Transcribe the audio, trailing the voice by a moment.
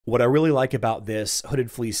What I really like about this hooded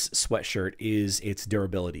fleece sweatshirt is its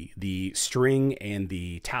durability. The string and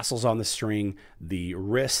the tassels on the string, the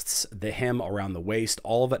wrists, the hem around the waist,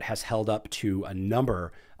 all of it has held up to a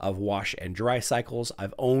number of wash and dry cycles.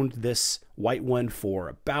 I've owned this white one for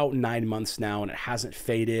about 9 months now, and it hasn't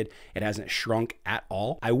faded. It hasn't shrunk at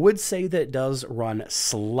all. I would say that it does run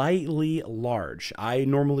slightly large. I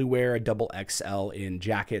normally wear a double XL in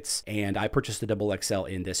jackets, and I purchased a double XL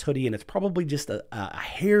in this hoodie, and it's probably just a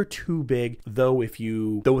hair too big. Though with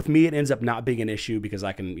me, it ends up not being an issue because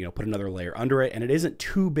I can, put another layer under it, and it isn't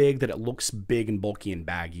too big that it looks big and bulky and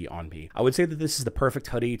baggy on me. I would say that this is the perfect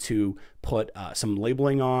hoodie to put some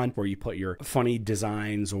labeling on, where you put your funny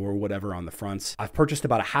designs or whatever on the fronts. I've purchased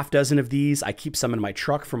about a half dozen of these. I keep some in my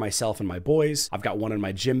truck for myself and my boys. I've got one in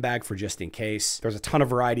my gym bag for just in case. There's a ton of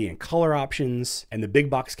variety and color options, and the big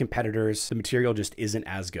box competitors, the material just isn't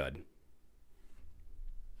as good.